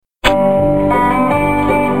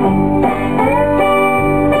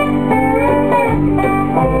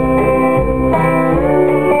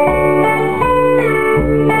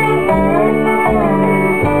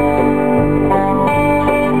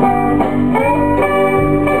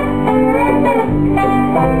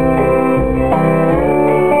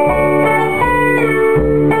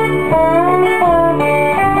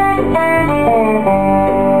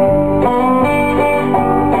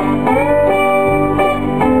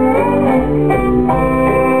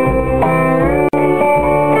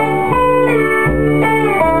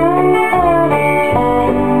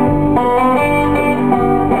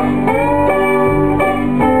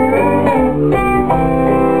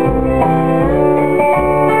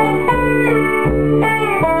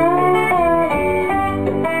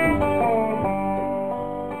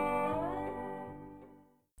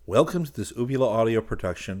Welcome to this Uvula audio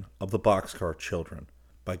production of The Boxcar Children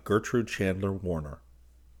by Gertrude Chandler Warner.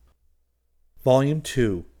 Volume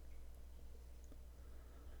 2.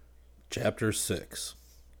 Chapter 6.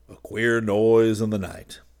 A Queer Noise in the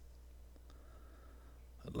Night.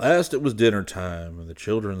 At last it was dinner time, and the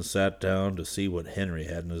children sat down to see what Henry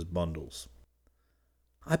had in his bundles.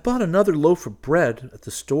 "I bought another loaf of bread at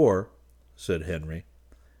the store," said Henry,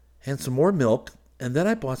 "and some more milk, and then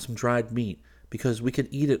I bought some dried meat, because we could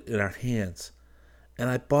eat it in our hands. And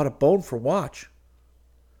I bought a bone for Watch."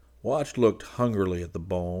 Watch looked hungrily at the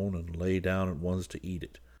bone and lay down at once to eat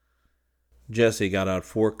it. Jessie got out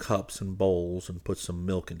 4 cups and bowls and put some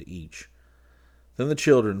milk into each. Then the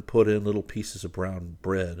children put in little pieces of brown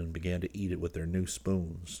bread and began to eat it with their new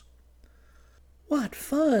spoons. "What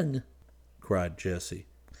fun!" cried Jessie.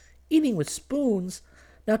 "Eating with spoons.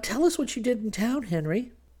 Now tell us what you did in town,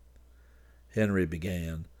 Henry." Henry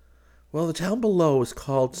began. "Well, the town below is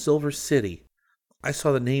called Silver City. I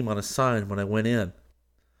saw the name on a sign when I went in.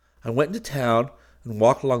 I went into town and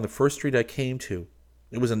walked along the first street I came to.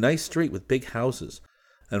 It was a nice street with big houses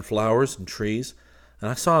and flowers and trees, and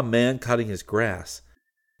I saw a man cutting his grass.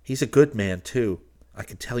 He's a good man, too. I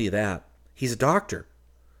can tell you that. He's a doctor."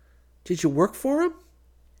 "Did you work for him?"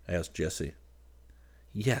 asked Jessie.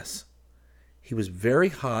 "Yes. He was very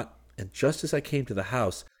hot, and just as I came to the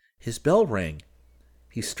house, his bell rang.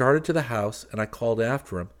 He started to the house, and I called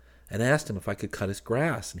after him and asked him if I could cut his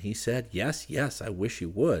grass, and he said, 'Yes, I wish you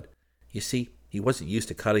would.' You see, he wasn't used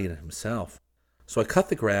to cutting it himself. So I cut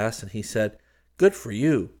the grass, and he said, 'Good for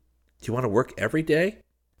you. Do you want to work every day?'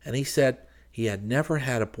 And he said he had never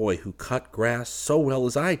had a boy who cut grass so well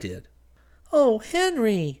as I did." "Oh,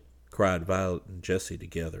 Henry!" cried Violet and Jessie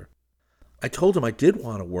together. "I told him I did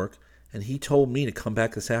want to work, and he told me to come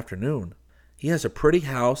back this afternoon. He has a pretty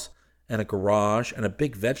house and a garage and a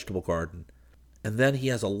big vegetable garden. And then he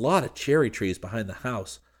has a lot of cherry trees behind the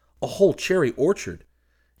house, a whole cherry orchard.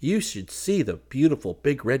 You should see the beautiful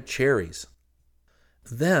big red cherries.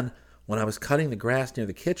 Then, when I was cutting the grass near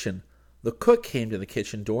the kitchen, the cook came to the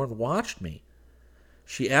kitchen door and watched me.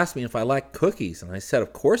 She asked me if I liked cookies, and I said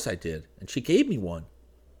of course I did, and she gave me one."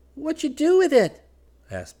 "What'd you do with it?"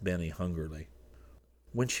 asked Benny hungrily.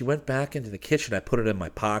 "When she went back into the kitchen, I put it in my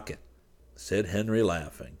pocket," said Henry,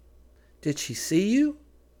 laughing. "Did she see you?"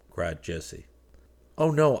 cried Jessie.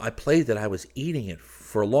 "Oh, no, I played that I was eating it.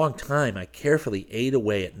 For a long time I carefully ate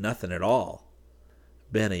away at nothing at all."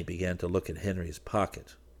 Benny began to look at Henry's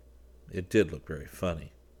pocket. It did look very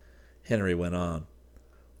funny. Henry went on.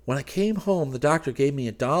 "When I came home, the doctor gave me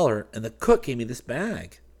 $1, and the cook gave me this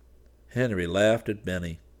bag." Henry laughed at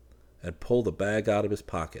Benny and pulled the bag out of his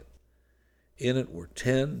pocket. In it were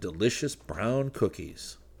 10 delicious brown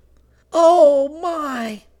cookies. "Oh,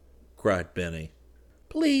 my!" cried Benny.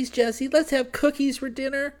 "Please, Jessie, let's have cookies for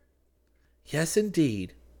dinner." "Yes,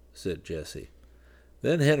 indeed," said Jessie.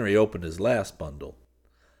 Then Henry opened his last bundle.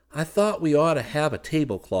 "I thought we ought to have a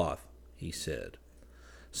tablecloth," he said.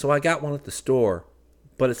 "So I got one at the store,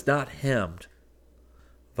 but it's not hemmed."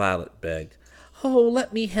 Violet begged. "Oh,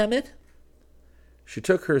 let me hem it." She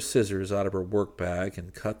took her scissors out of her work bag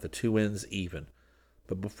and cut the 2 ends even,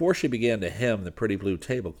 but before she began to hem the pretty blue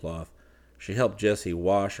tablecloth, she helped Jessie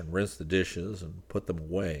wash and rinse the dishes and put them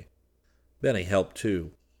away. Benny helped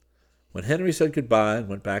too. When Henry said goodbye and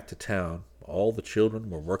went back to town, all the children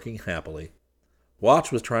were working happily.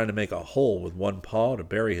 Watch was trying to make a hole with one paw to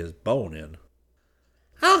bury his bone in.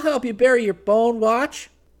 "I'll help you bury your bone, Watch,"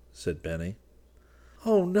 said Benny.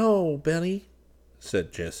 "Oh, no, Benny,"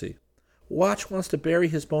 said Jessie. "Watch wants to bury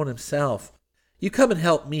his bone himself. You come and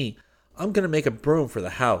help me. I'm going to make a broom for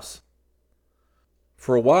the house."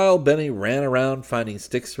 For a while Benny ran around finding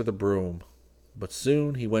sticks for the broom, but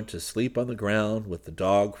soon he went to sleep on the ground with the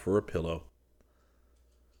dog for a pillow.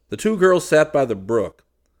 The 2 girls sat by the brook.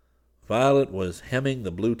 Violet was hemming the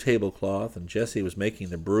blue tablecloth, and Jessie was making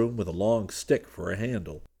the broom with a long stick for a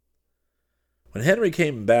handle. When Henry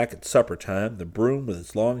came back at supper time, the broom with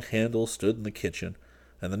its long handle stood in the kitchen,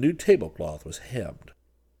 and the new tablecloth was hemmed.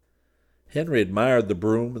 Henry admired the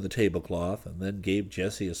broom and the tablecloth, and then gave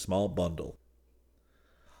Jessie a small bundle.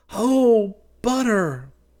 "Oh,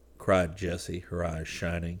 butter!" cried Jessie, her eyes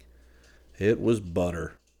shining. It was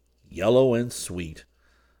butter, yellow and sweet.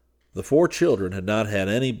 The 4 children had not had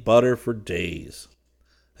any butter for days.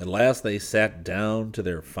 At last they sat down to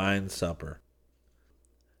their fine supper.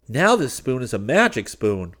 "Now this spoon is a magic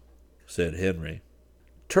spoon," said Henry.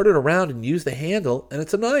 "Turn it around and use the handle, and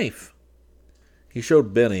it's a knife." He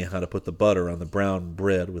showed Benny how to put the butter on the brown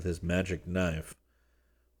bread with his magic knife.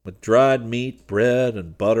 With dried meat, bread,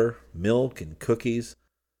 and butter, milk, and cookies,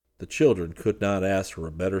 the children could not ask for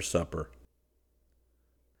a better supper.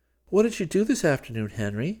 "What did you do this afternoon,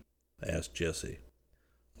 Henry?" asked Jessie.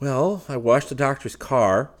 "Well, I washed the doctor's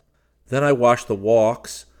car, then I washed the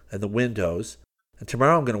walks and the windows, and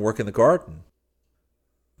tomorrow I'm going to work in the garden."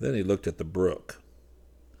 Then he looked at the brook.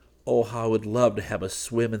 "Oh, how I would love to have a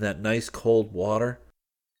swim in that nice cold water."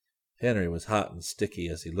 Henry was hot and sticky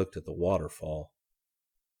as he looked at the waterfall.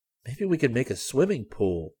 "Maybe we could make a swimming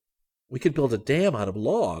pool. We could build a dam out of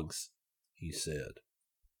logs," he said.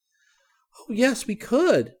 "Oh, yes, we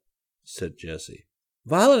could," said Jessie.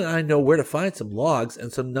 "Violet and I know where to find some logs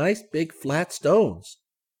and some nice big flat stones."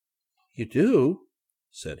 "You do?"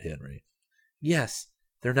 said Henry. "Yes,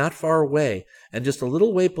 they're not far away, and just a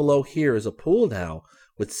little way below here is a pool now,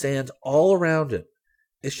 with sand all around it.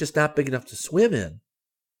 It's just not big enough to swim in,"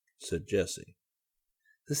 said Jessie.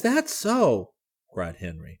 "Is that so?" cried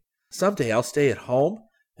Henry. "Someday I'll stay at home,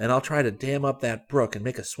 and I'll try to dam up that brook and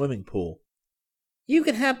make a swimming pool." "You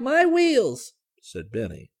can have my wheels," said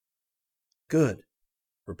Benny. "Good,"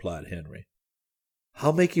 replied Henry.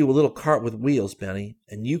 "I'll make you a little cart with wheels, Benny,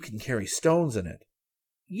 and you can carry stones in it."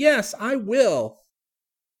 "Yes, I will."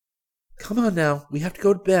 "Come on now, we have to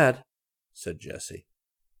go to bed," said Jessie.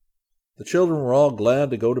 The children were all glad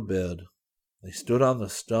to go to bed. They stood on the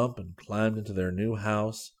stump and climbed into their new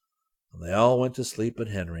house, and they all went to sleep but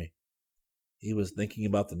Henry. He was thinking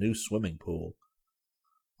about the new swimming pool.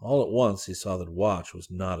 All at once he saw that Watch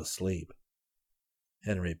was not asleep.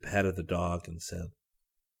 Henry patted the dog and said,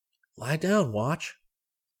 "Lie down, Watch."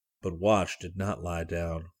 But Watch did not lie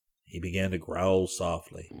down. He began to growl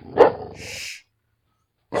softly. "Shh,"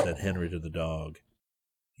 said Henry to the dog.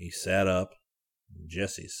 He sat up, and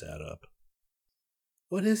Jessie sat up.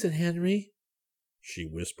 "What is it, Henry?" she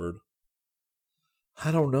whispered.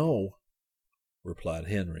 "I don't know," replied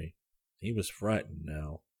Henry. He was frightened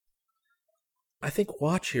now. "I think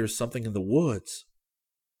Watch hears something in the woods."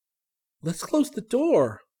 "Let's close the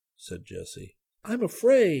door," said Jessie. "I'm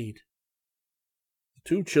afraid." The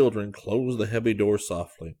two children closed the heavy door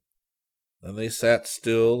softly. Then they sat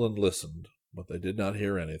still and listened, but they did not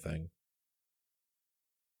hear anything.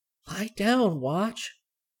 "Lie down, Watch,"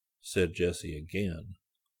 said Jessie again.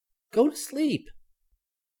 "Go to sleep."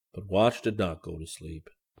 But Watch did not go to sleep.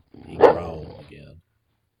 He growled again.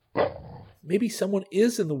 "Maybe someone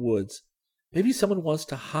is in the woods. Maybe someone wants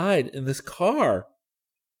to hide in this car,"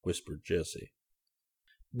 whispered Jessie.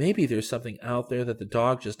 "Maybe there's something out there that the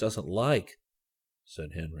dog just doesn't like,"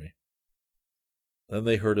 said Henry. Then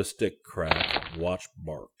they heard a stick crack and Watch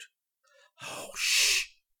barked. "Oh, shh!"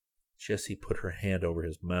 Jessie put her hand over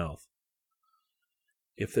his mouth.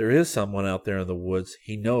 "If there is someone out there in the woods,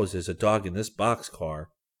 he knows there's a dog in this boxcar,"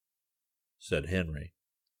 said Henry.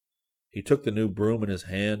 He took the new broom in his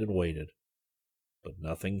hand and waited. But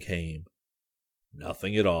nothing came.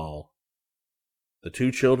 Nothing at all. The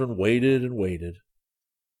two children waited and waited.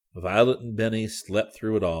 Violet and Benny slept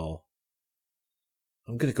through it all.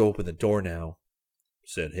 "I'm going to go open the door now,"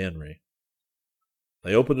 said Henry.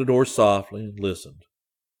 They opened the door softly and listened.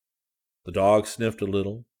 The dog sniffed a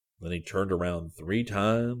little, then he turned around 3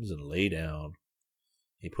 times and lay down.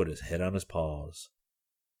 He put his head on his paws.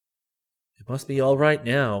 "It must be all right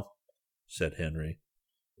now," said Henry.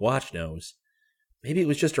 "Watch knows. Maybe it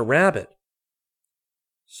was just a rabbit."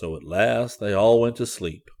 So at last they all went to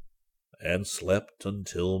sleep, and slept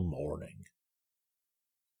until morning.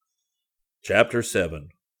 Chapter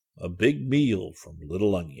 7. A Big Meal from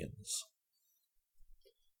Little Onions.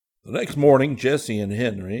 The next morning Jessie and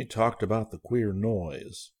Henry talked about the queer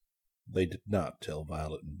noise. They did not tell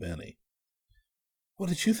Violet and Benny. "What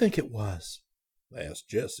did you think it was?" asked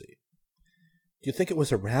Jessie. "Do you think it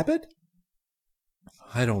was a rabbit?"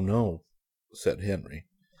 "I don't know," said Henry,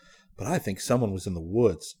 "but I think someone was in the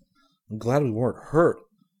woods. I'm glad we weren't hurt.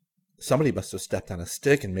 Somebody must have stepped on a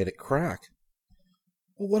stick and made it crack."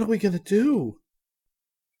 "Well, what are we going to do?"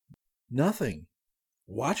 "Nothing.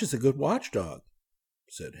 Watch is a good watchdog,"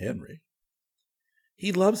 said Henry.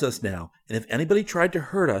 "He loves us now, and if anybody tried to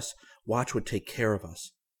hurt us, Watch would take care of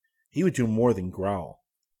us. He would do more than growl.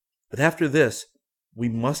 But after this, we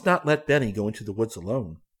must not let Benny go into the woods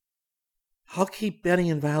alone." "I'll keep Benny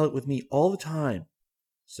and Violet with me all the time,"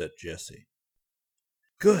 said Jessie.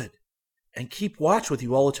 "Good. And keep Watch with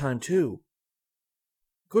you all the time, too."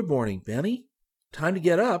 "Good morning, Benny. Time to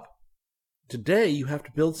get up. Today you have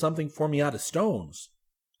to build something for me out of stones."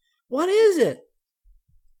 "What is it?"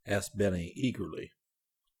 asked Benny eagerly.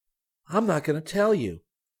 "I'm not going to tell you,"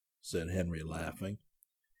 said Henry, laughing.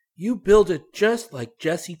 "You build it just like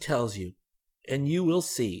Jessie tells you, and you will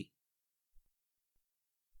see."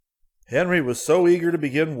 Henry was so eager to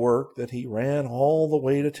begin work that he ran all the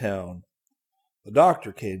way to town. The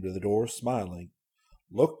doctor came to the door smiling,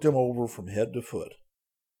 looked him over from head to foot.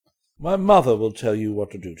 My mother will tell you what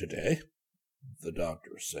to do today, the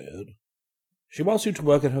doctor said. She wants you to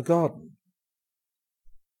work in her garden.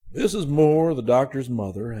 Mrs. Moore, the doctor's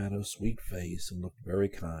mother, had a sweet face and looked very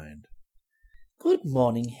kind. "Good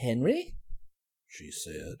morning, Henry," she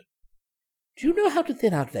said. "Do you know how to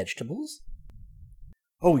thin out vegetables?"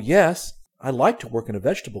 "Oh, yes. I like to work in a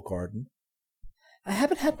vegetable garden." "I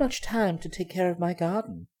haven't had much time to take care of my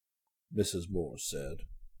garden," Mrs. Moore said.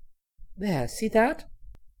 "There, see that?"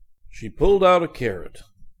 She pulled out a carrot.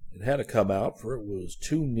 It had to come out, for it was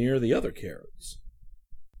too near the other carrots.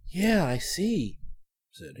 "Yeah, I see,"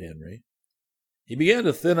 said Henry. He began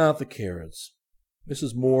to thin out the carrots.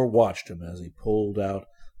 Mrs. Moore watched him as he pulled out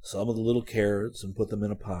some of the little carrots and put them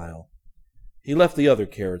in a pile. He left the other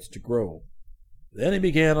carrots to grow. Then he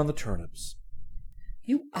began on the turnips.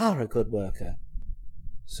 "You are a good worker,"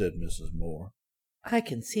 said Mrs. Moore. "I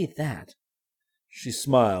can see that." She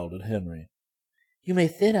smiled at Henry. "You may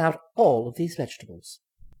thin out all of these vegetables."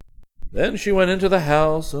 Then she went into the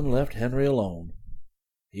house and left Henry alone.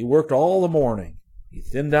 He worked all the morning. He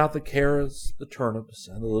thinned out the carrots, the turnips,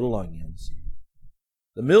 and the little onions.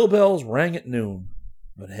 The mill bells rang at noon,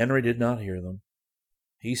 but Henry did not hear them.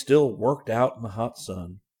 He still worked out in the hot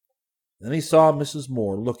sun. Then he saw Mrs.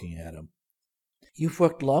 Moore looking at him. "You've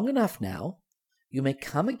worked long enough now. You may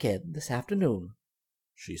come again this afternoon,"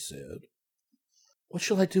 she said. "What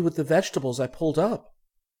shall I do with the vegetables I pulled up?"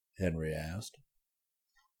 Henry asked.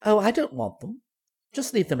 "Oh, I don't want them.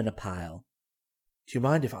 Just leave them in a pile." "Do you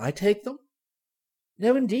mind if I take them?"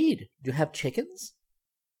 "No, indeed. Do you have chickens?"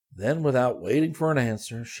 Then, without waiting for an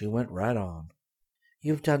answer, she went right on.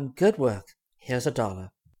 "You've done good work. Here's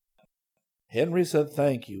 $1." Henry said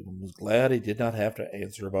thank you and was glad he did not have to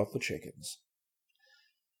answer about the chickens.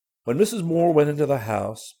 When Mrs. Moore went into the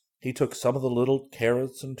house, he took some of the little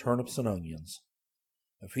carrots and turnips and onions.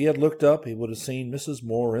 If he had looked up, he would have seen Mrs.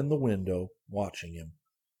 Moore in the window watching him,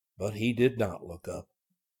 but he did not look up.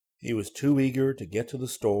 He was too eager to get to the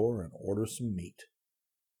store and order some meat.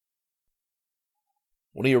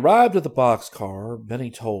 When he arrived at the boxcar,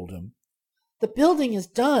 Benny told him, "The building is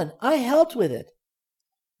done. I helped with it."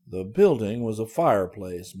 The building was a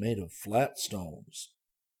fireplace made of flat stones.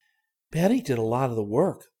 "Benny did a lot of the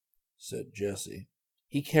work," said Jessie.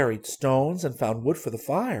 "He carried stones and found wood for the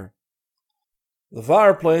fire." The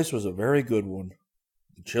fireplace was a very good one.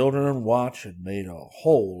 The children and Watch had made a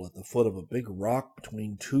hole at the foot of a big rock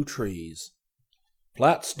between two trees.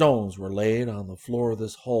 Flat stones were laid on the floor of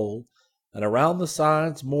this hole, and around the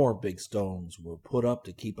sides more big stones were put up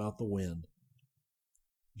to keep out the wind.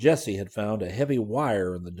 Jessie had found a heavy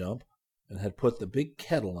wire in the dump and had put the big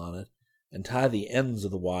kettle on it and tied the ends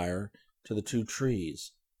of the wire to the two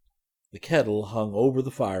trees. The kettle hung over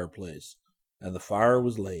the fireplace, and the fire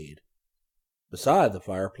was laid. Beside the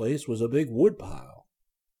fireplace was a big wood pile.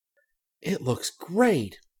 "It looks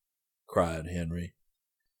great," cried Henry.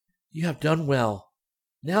 "You have done well.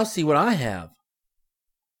 Now see what I have."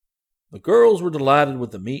 The girls were delighted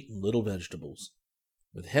with the meat and little vegetables.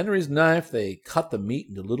 With Henry's knife they cut the meat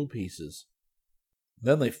into little pieces.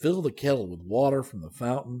 Then they filled the kettle with water from the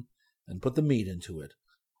fountain and put the meat into it,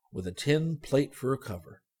 with a tin plate for a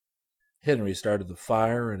cover. Henry started the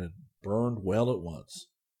fire, and it burned well at once.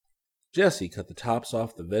 Jessie cut the tops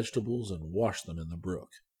off the vegetables and washed them in the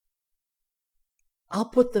brook. "I'll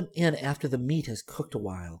put them in after the meat has cooked a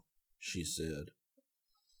while," she said.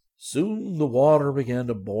 Soon the water began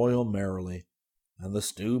to boil merrily, and the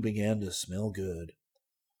stew began to smell good.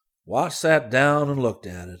 Watch sat down and looked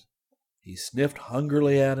at it. He sniffed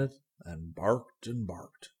hungrily at it and barked and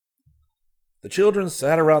barked. The children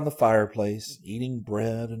sat around the fireplace, eating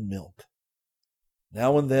bread and milk.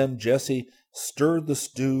 Now and then Jessie stirred the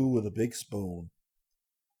stew with a big spoon.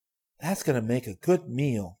 "That's going to make a good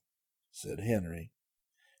meal," said Henry.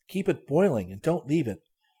 "Keep it boiling and don't leave it.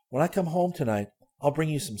 When I come home tonight, I'll bring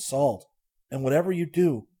you some salt. And whatever you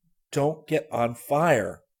do, don't get on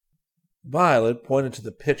fire." Violet pointed to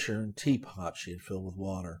the pitcher and teapot she had filled with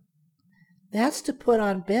water. "That's to put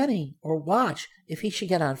on Benny or Watch if he should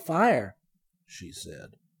get on fire," she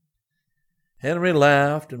said. Henry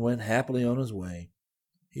laughed and went happily on his way.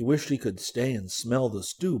 He wished he could stay and smell the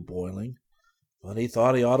stew boiling, but he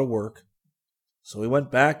thought he ought to work. So he went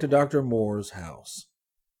back to Dr. Moore's house.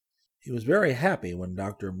 He was very happy when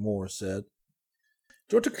Dr. Moore said,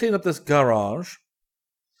 "Do you want to clean up this garage?"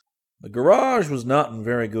 The garage was not in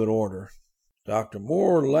very good order. Dr.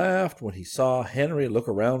 Moore laughed when he saw Henry look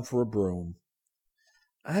around for a broom.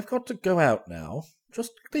 "I've got to go out now.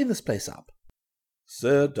 Just clean this place up,"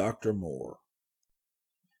 said Dr. Moore.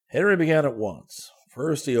 Henry began at once.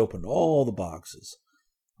 First he opened all the boxes.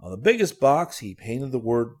 On the biggest box he painted the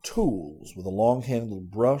word tools with a long-handled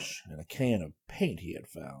brush and a can of paint he had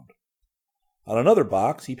found. On another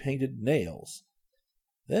box he painted nails.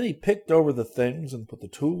 Then he picked over the things and put the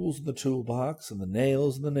tools in the toolbox and the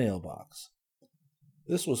nails in the nail box.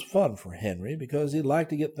 This was fun for Henry because he liked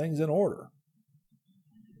to get things in order.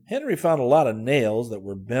 Henry found a lot of nails that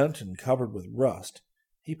were bent and covered with rust.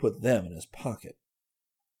 He put them in his pocket.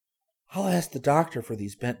 "I'll ask the doctor for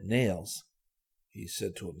these bent nails," he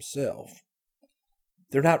said to himself.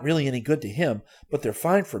 "They're not really any good to him, but they're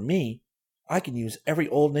fine for me. I can use every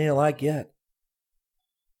old nail I get."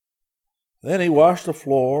 Then he washed the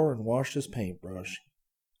floor and washed his paintbrush.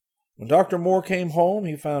 When Dr. Moore came home,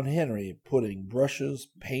 he found Henry putting brushes,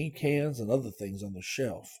 paint cans, and other things on the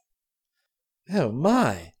shelf. "Oh,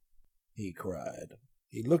 my!" he cried.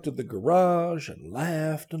 He looked at the garage and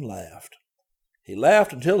laughed and laughed. He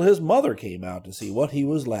laughed until his mother came out to see what he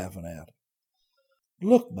was laughing at.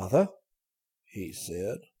 "Look, Mother," he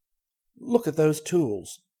said. "Look at those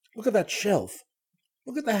tools. Look at that shelf.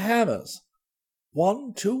 Look at the hammers.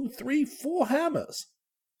 1, 2, 3, 4 hammers.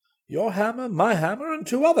 Your hammer, my hammer, and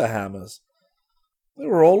 2 other hammers. They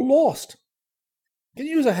were all lost. Can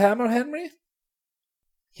you use a hammer, Henry?"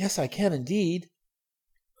 "Yes, I can indeed,"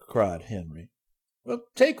 cried Henry. "Well,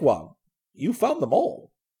 take one. You found them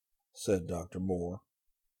all," said Dr. Moore.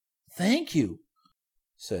 "Thank you,"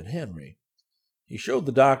 said Henry. He showed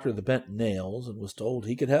the doctor the bent nails and was told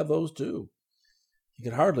he could have those too. He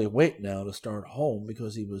could hardly wait now to start home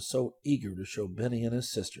because he was so eager to show Benny and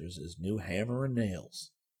his sisters his new hammer and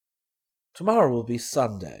nails. "Tomorrow will be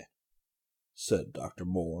Sunday," said Dr.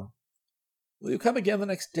 Moore. "Will you come again the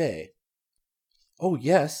next day?" "Oh,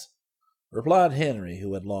 yes," replied Henry,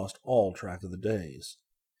 who had lost all track of the days.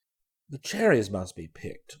 "The cherries must be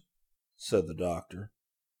picked," said the doctor.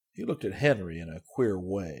 He looked at Henry in a queer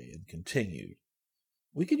way and continued.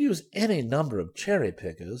 "We could use any number of cherry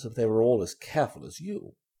pickers if they were all as careful as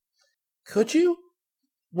you." "Could you?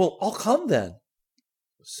 Well, I'll come then,"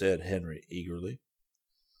 said Henry eagerly.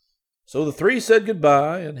 So the three said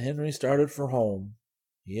goodbye, and Henry started for home.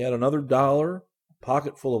 He had another $1, a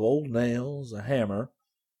pocket full of old nails, a hammer,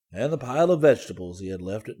 and the pile of vegetables he had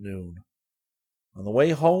left at noon. On the way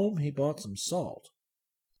home he bought some salt.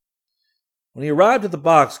 When he arrived at the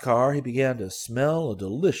boxcar, he began to smell a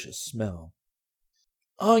delicious smell.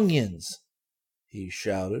 "Onions!" he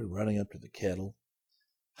shouted, running up to the kettle.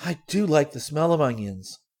 "I do like the smell of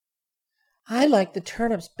onions." "I like the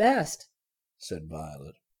turnips best," said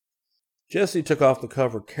Violet. Jessie took off the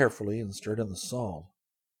cover carefully and stirred in the salt.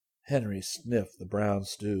 Henry sniffed the brown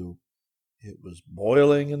stew. It was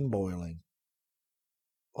boiling and boiling.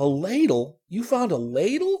 "A ladle? You found a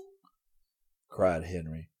ladle?" cried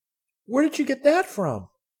Henry. "Where did you get that from?"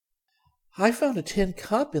 "I found a tin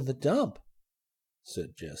cup in the dump,"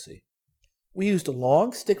 said Jessie. "We used a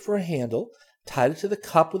long stick for a handle, tied it to the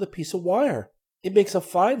cup with a piece of wire. It makes a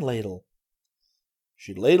fine ladle."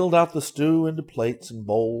 She ladled out the stew into plates and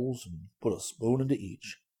bowls and put a spoon into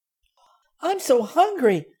each. "I'm so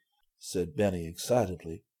hungry," said Benny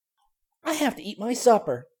excitedly. "I have to eat my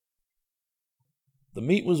supper." The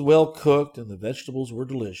meat was well cooked and the vegetables were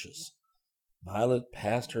delicious. Violet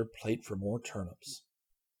passed her plate for more turnips.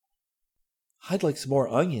 "I'd like some more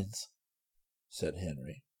onions," said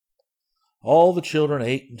Henry. All the children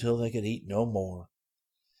ate until they could eat no more.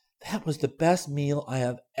 "That was the best meal I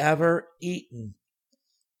have ever eaten,"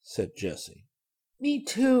 said Jessie. "Me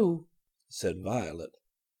too," said Violet.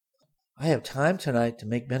 "I have time tonight to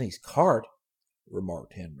make Benny's cart,"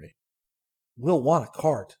 remarked Henry. "We'll want a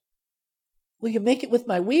cart." "Will you make it with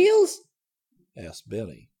my wheels?" asked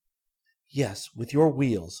Benny. "Yes, with your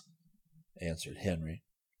wheels," answered Henry.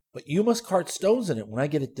 "But you must cart stones in it when I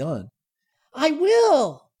get it done." "I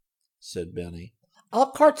will," said Benny.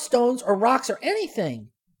 "I'll cart stones or rocks or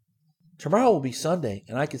anything." "Tomorrow will be Sunday,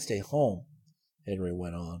 and I can stay home," Henry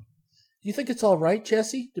went on. "Do you think it's all right,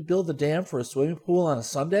 Jessie, to build the dam for a swimming pool on a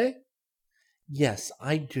Sunday?" "Yes,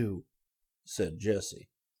 I do," said Jessie.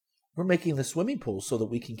 "We're making the swimming pool so that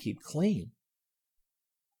we can keep clean."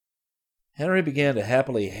 Henry began to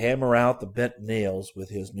happily hammer out the bent nails with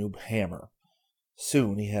his new hammer.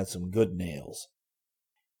 Soon he had some good nails.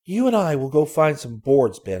 "You and I will go find some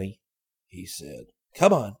boards, Benny," he said.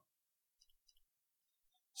 "Come on."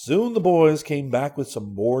 Soon the boys came back with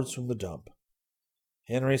some boards from the dump.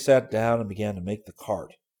 Henry sat down and began to make the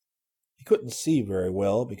cart. He couldn't see very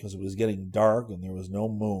well because it was getting dark and there was no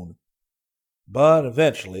moon. But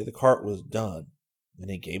eventually the cart was done, and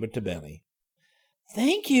he gave it to Benny.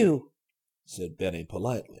 "Thank you," said Benny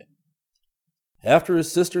politely. After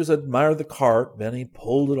his sisters admired the cart, Benny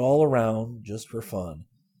pulled it all around just for fun.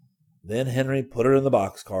 Then Henry put her in the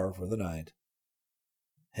boxcar for the night.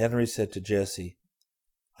 Henry said to Jessie,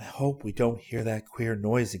 "I hope we don't hear that queer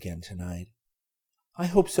noise again tonight." "I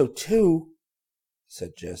hope so, too,"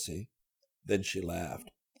 said Jessie. Then she laughed.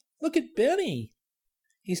 "Look at Benny.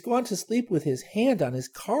 He's gone to sleep with his hand on his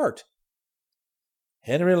cart."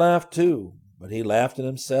 Henry laughed too, but he laughed at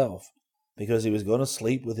himself because he was going to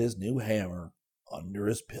sleep with his new hammer under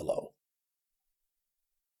his pillow.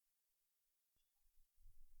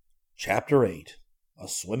 Chapter 8. A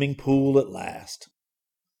Swimming Pool at Last.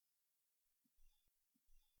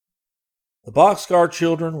 The Boxcar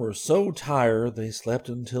children were so tired they slept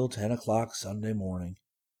until 10 o'clock Sunday morning.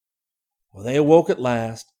 When they awoke at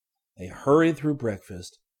last, they hurried through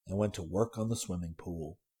breakfast and went to work on the swimming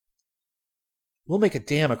pool. "We'll make a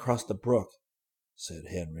dam across the brook," said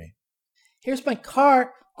Henry. "Here's my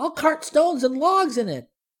cart. I'll cart stones and logs in it,"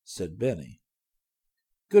 said Benny.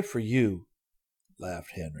 "Good for you,"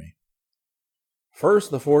 laughed Henry.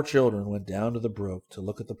 First, the 4 children went down to the brook to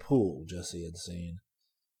look at the pool Jessie had seen.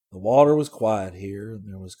 The water was quiet here, and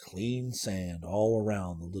there was clean sand all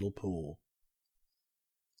around the little pool.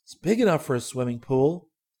 "It's big enough for a swimming pool,"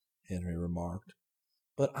 Henry remarked,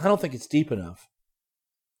 "but I don't think it's deep enough."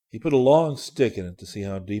 He put a long stick in it to see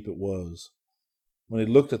how deep it was. When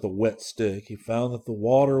he looked at the wet stick, he found that the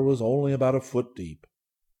water was only about a foot deep.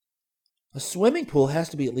 "A swimming pool has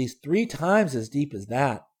to be at least 3 times as deep as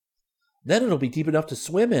that. Then it'll be deep enough to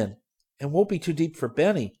swim in, and won't be too deep for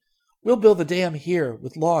Benny. We'll build the dam here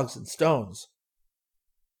with logs and stones."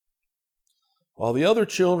 While the other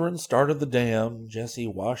children started the dam, Jessie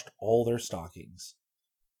washed all their stockings.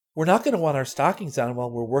 "We're not going to want our stockings on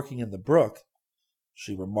while we're working in the brook,"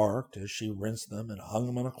 she remarked as she rinsed them and hung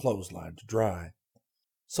them on a clothesline to dry.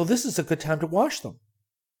 "So this is a good time to wash them."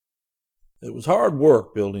 It was hard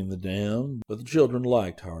work building the dam, but the children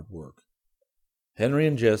liked hard work. Henry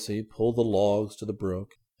and Jessie pulled the logs to the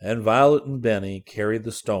brook, and Violet and Benny carried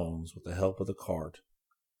the stones with the help of the cart.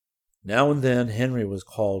 Now and then Henry was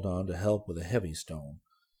called on to help with a heavy stone,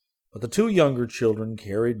 but the 2 younger children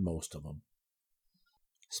carried most of them.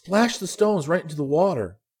 "Splash the stones right into the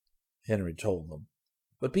water," Henry told them,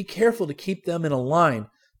 "but be careful to keep them in a line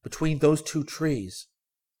between those 2 trees."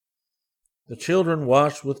 The children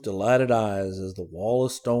watched with delighted eyes as the wall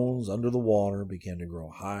of stones under the water began to grow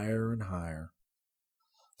higher and higher.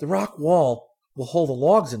 "The rock wall will hold the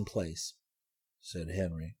logs in place," said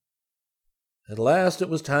Henry. At last it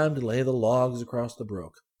was time to lay the logs across the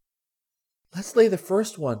brook. "Let's lay the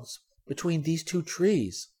first ones between these 2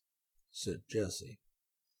 trees," said Jessie.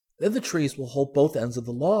 "Then the trees will hold both ends of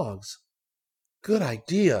the logs." "Good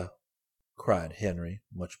idea," cried Henry,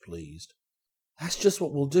 much pleased. "That's just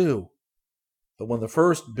what we'll do." But when the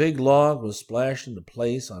first big log was splashed into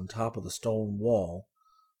place on top of the stone wall,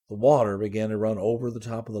 the water began to run over the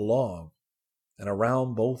top of the log and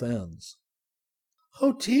around both ends.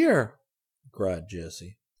 "Oh, dear," cried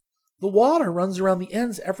Jessie. "The water runs around the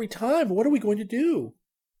ends every time. What are we going to do?"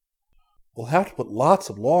 "We'll have to put lots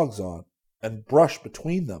of logs on and brush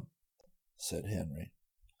between them," said Henry.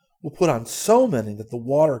 "We'll put on so many that the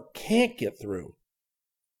water can't get through."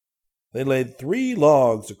 They laid 3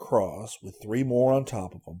 logs across with 3 more on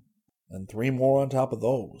top of them, and 3 more on top of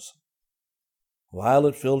those.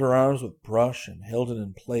 Violet filled her arms with brush and held it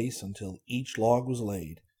in place until each log was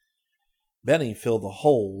laid. Benny filled the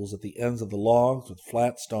holes at the ends of the logs with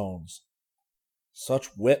flat stones.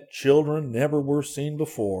 Such wet children never were seen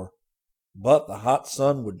before, but the hot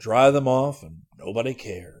sun would dry them off and nobody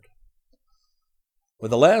cared.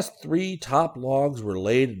 When the last 3 top logs were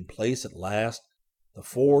laid in place at last, the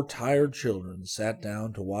 4 tired children sat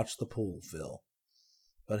down to watch the pool fill.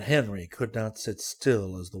 But Henry could not sit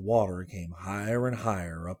still as the water came higher and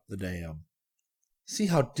higher up the dam. "See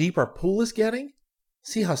how deep our pool is getting?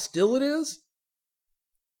 See how still it is?"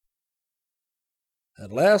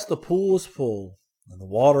 At last the pool was full, and the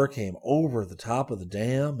water came over the top of the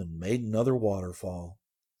dam and made another waterfall.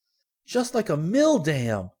 "Just like a mill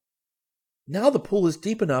dam. Now the pool is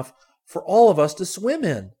deep enough for all of us to swim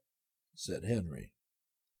in," said Henry.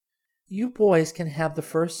 "You boys can have the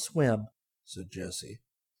first swim," said Jessie.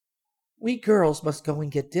 "We girls must go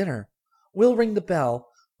and get dinner. We'll ring the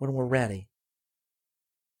bell when we're ready."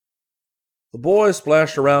 The boys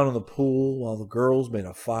splashed around in the pool while the girls made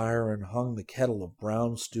a fire and hung the kettle of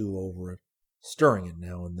brown stew over it, stirring it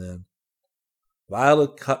now and then.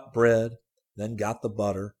 Violet cut bread, then got the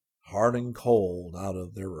butter, hard and cold, out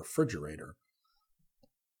of their refrigerator.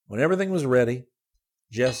 When everything was ready,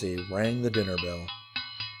 Jessie rang the dinner bell.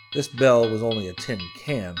 This bell was only a tin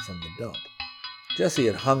can from the dump. Jessie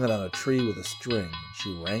had hung it on a tree with a string, and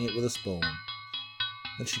she rang it with a spoon.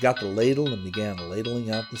 Then she got the ladle and began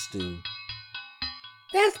ladling out the stew.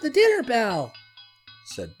 That's the dinner bell,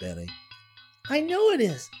 said Benny. I know it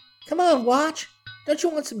is. Come on, Watch. Don't you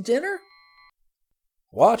want some dinner?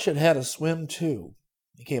 Watch had had a swim too.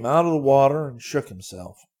 He came out of the water and shook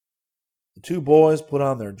himself. The two boys put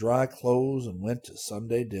on their dry clothes and went to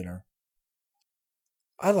Sunday dinner.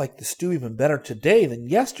 I like the stew even better today than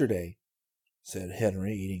yesterday, said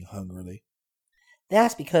Henry, eating hungrily.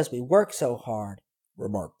 That's because we work so hard,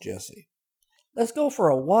 remarked Jessie. Let's go for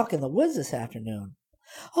a walk in the woods this afternoon.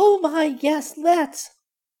 Oh my, yes, let's,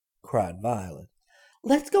 cried Violet.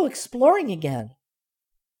 Let's go exploring again.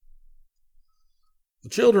 The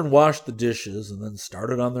children washed the dishes and then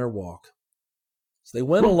started on their walk. As they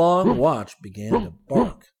went along, Watch began to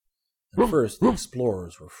bark. At first the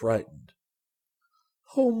explorers were frightened.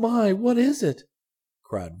 Oh my, what is it?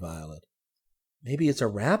 cried Violet. Maybe it's a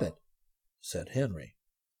rabbit, said Henry.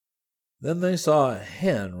 Then they saw a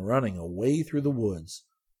hen running away through the woods.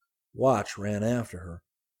 Watch ran after her,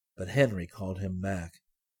 but Henry called him back.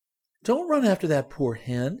 Don't run after that poor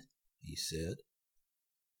hen, he said.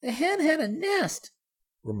 The hen had a nest,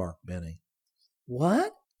 remarked Benny.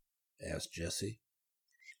 What? asked Jessie.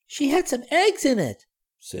 She had some eggs in it,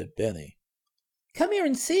 said Benny. Come here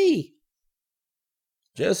and see.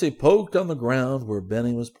 Jessie poked on the ground where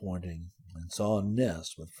Benny was pointing and saw a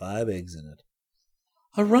nest with 5 eggs in it.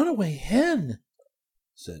 A runaway hen,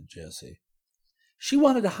 said Jessie. She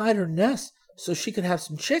wanted to hide her nest so she could have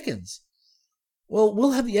some chickens. Well,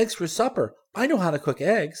 we'll have the eggs for supper. I know how to cook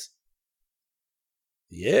eggs.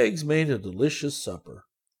 The eggs made a delicious supper.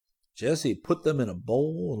 Jessie put them in a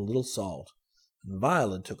bowl with a little salt, and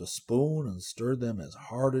Violet took a spoon and stirred them as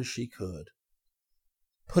hard as she could.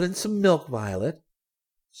 Put in some milk, Violet,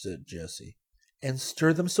 said Jessie, and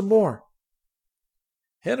stir them some more.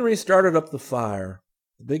 Henry started up the fire.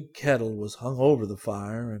 The big kettle was hung over the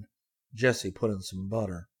fire, and Jessie put in some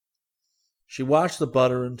butter. She watched the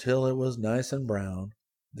butter until it was nice and brown.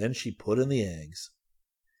 Then she put in the eggs.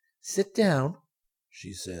 Sit down,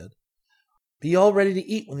 she said. Be all ready to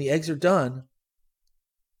eat when the eggs are done.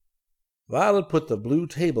 Violet put the blue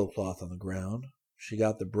tablecloth on the ground. She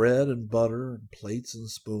got the bread and butter and plates and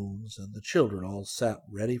spoons, and the children all sat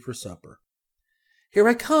ready for supper. Here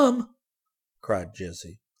I come, cried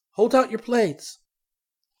Jessie. Hold out your plates.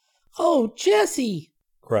 Oh, Jessie,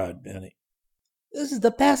 cried Benny. This is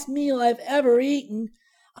the best meal I've ever eaten.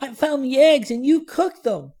 I found the eggs and you cooked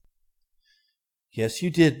them. Yes, you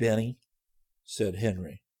did, Benny, said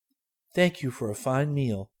Henry. Thank you for a fine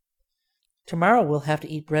meal. Tomorrow we'll have to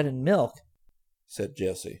eat bread and milk, said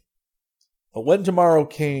Jessie. But when tomorrow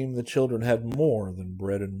came, the children had more than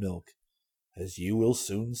bread and milk, as you will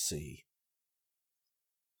soon see.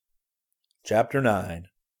 Chapter 9.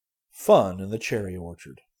 Fun in the Cherry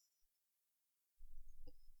Orchard.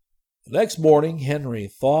 The next morning, Henry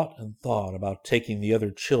thought and thought about taking the other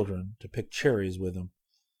children to pick cherries with him.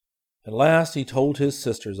 At last he told his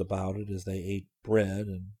sisters about it as they ate bread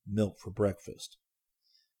and milk for breakfast.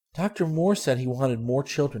 Dr. Moore said he wanted more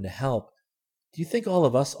children to help. Do you think all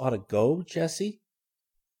of us ought to go, Jessie?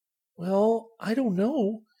 Well, I don't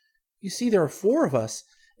know. You see, there are 4 of us.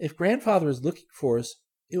 If Grandfather is looking for us,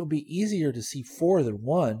 it would be easier to see 4 than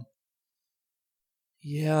 1.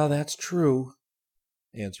 Yeah, that's true,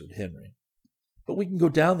 answered Henry. But we can go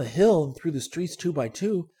down the hill and through the streets 2 by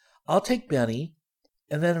 2. I'll take Benny,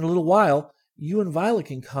 and then in a little while you and Violet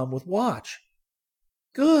can come with Watch.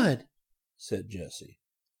 Good, said Jessie.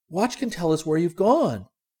 Watch can tell us where you've gone.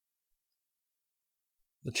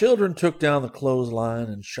 The children took down the clothesline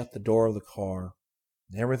and shut the door of the car.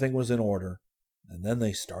 Everything was in order, and then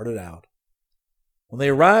they started out. When they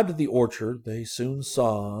arrived at the orchard, they soon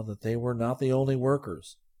saw that they were not the only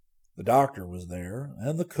workers. The doctor was there,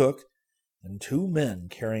 and the cook, and 2 men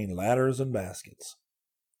carrying ladders and baskets.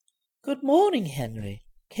 Good morning, Henry.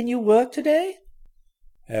 Can you work today?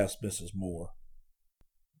 asked Mrs. Moore.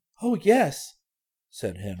 Oh, yes,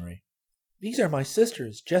 said Henry. These are my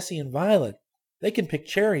sisters, Jessie and Violet. They can pick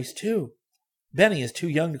cherries, too. Benny is too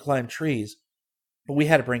young to climb trees, but we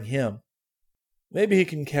had to bring him. Maybe he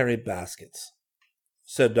can carry baskets,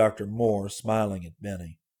 said Dr. Moore, smiling at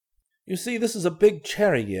Benny. You see, this is a big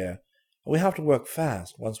cherry year, and we have to work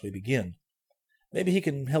fast once we begin. Maybe he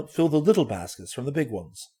can help fill the little baskets from the big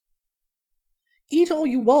ones. Eat all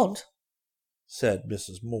you want, said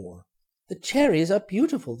Mrs. Moore. The cherries are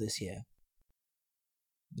beautiful this year.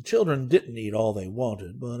 The children didn't eat all they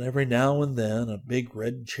wanted, but every now and then a big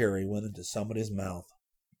red cherry went into somebody's mouth.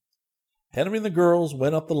 Henry and the girls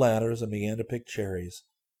went up the ladders and began to pick cherries.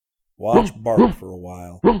 Watch barked for a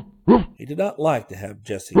while. He did not like to have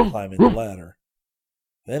Jessie climbing the ladder.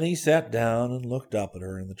 Then he sat down and looked up at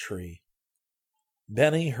her in the tree.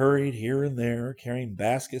 Benny hurried here and there, carrying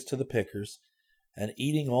baskets to the pickers and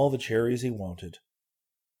eating all the cherries he wanted.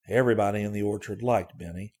 Everybody in the orchard liked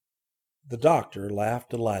Benny. The doctor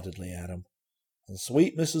laughed delightedly at him, and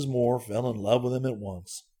sweet Mrs. Moore fell in love with him at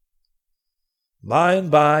once. By and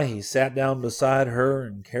by he sat down beside her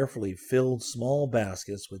and carefully filled small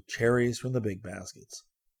baskets with cherries from the big baskets.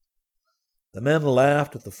 The men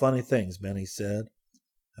laughed at the funny things Benny said,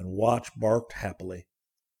 and Watch barked happily.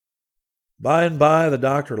 By and by the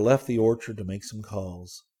doctor left the orchard to make some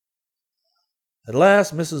calls. At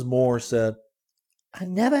last Mrs. Moore said, "I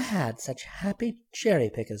never had such happy cherry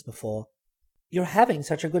pickers before. You're having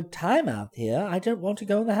such a good time out here, I don't want to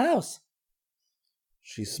go in the house."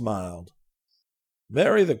 She smiled.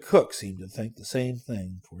 Mary the cook seemed to think the same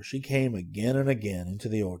thing, for she came again and again into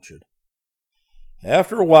the orchard.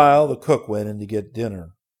 After a while the cook went in to get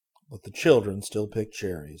dinner, but the children still picked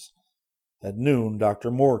cherries. At noon Dr.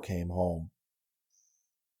 Moore came home.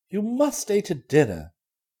 "You must stay to dinner,"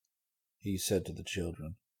 he said to the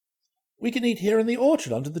children. "We can eat here in the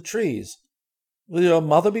orchard under the trees. Will your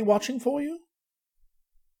mother be watching for you?"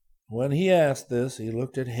 When he asked this, he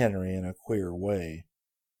looked at Henry in a queer way.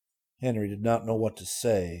 Henry did not know what to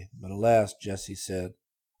say, but at last Jessie said,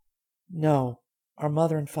 "No, our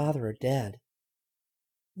mother and father are dead."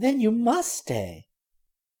 "Then you must stay,"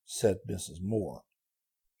 said Mrs. Moore.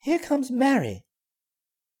 "Here comes Mary."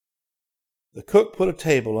 The cook put a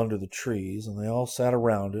table under the trees, and they all sat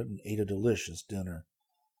around it and ate a delicious dinner.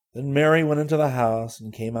 Then Mary went into the house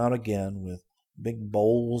and came out again with big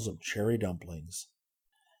bowls of cherry dumplings.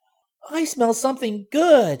 "I smell something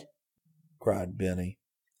good," cried Benny.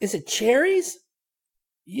 "Is it cherries?"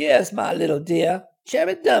 "Yes, my little dear,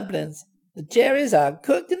 cherry dumplings. The cherries are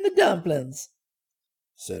cooked in the dumplings,"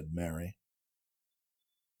 said Mary.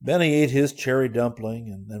 Benny ate his cherry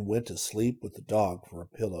dumpling and then went to sleep with the dog for a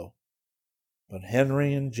pillow. But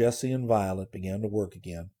Henry and Jessie and Violet began to work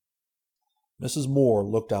again. Mrs. Moore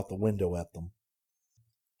looked out the window at them.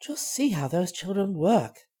 "Just see how those children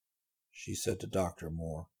work," she said to Dr.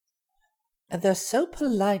 Moore. "And they're so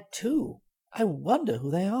polite, too. I wonder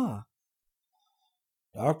who they are."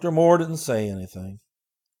 Dr. Moore didn't say anything.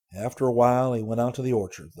 After a while he went out to the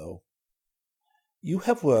orchard, though. "You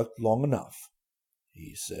have worked long enough,"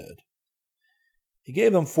 he said. He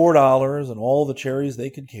gave them $4 and all the cherries they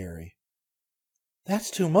could carry.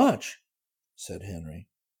 "That's too much," said Henry.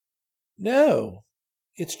 "No,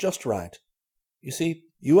 it's just right. You see,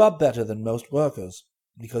 you are better than most workers,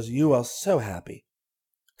 because you are so happy.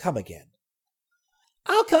 Come again."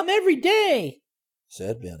 "I'll come every day,"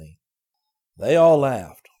 said Benny. They all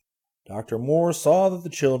laughed. Dr. Moore saw that the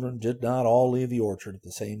children did not all leave the orchard at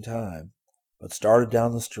the same time, but started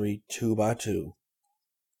down the street 2 by 2.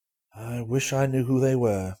 "I wish I knew who they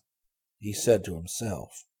were," he said to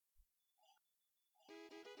himself.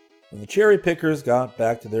 When the cherry pickers got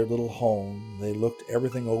back to their little home, they looked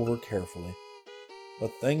everything over carefully,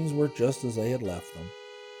 but things were just as they had left them.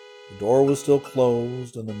 The door was still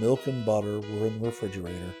closed, and the milk and butter were in the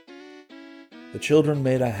refrigerator. The children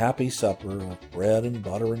made a happy supper of bread and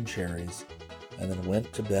butter and cherries, and then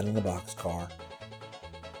went to bed in the boxcar.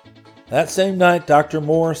 That same night, Dr.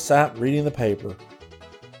 Moore sat reading the paper.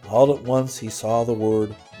 All at once he saw the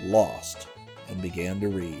word "lost" and began to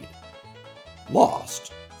read.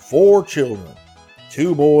 Lost. 4 children,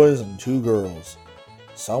 2 boys and 2 girls,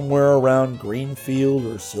 somewhere around Greenfield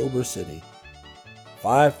or Silver City.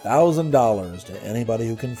 $5,000 to anybody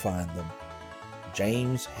who can find them.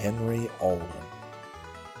 James Henry Alden.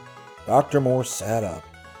 Dr. Moore sat up.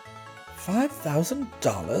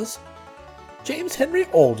 $5,000? James Henry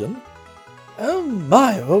Alden? Oh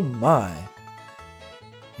my, oh my.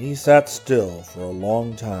 He sat still for a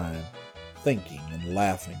long time, thinking and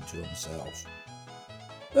laughing to himself.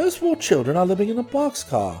 Those 4 children are living in a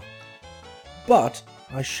boxcar. But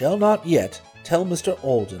I shall not yet tell Mr.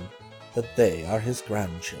 Alden that they are his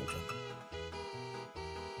grandchildren.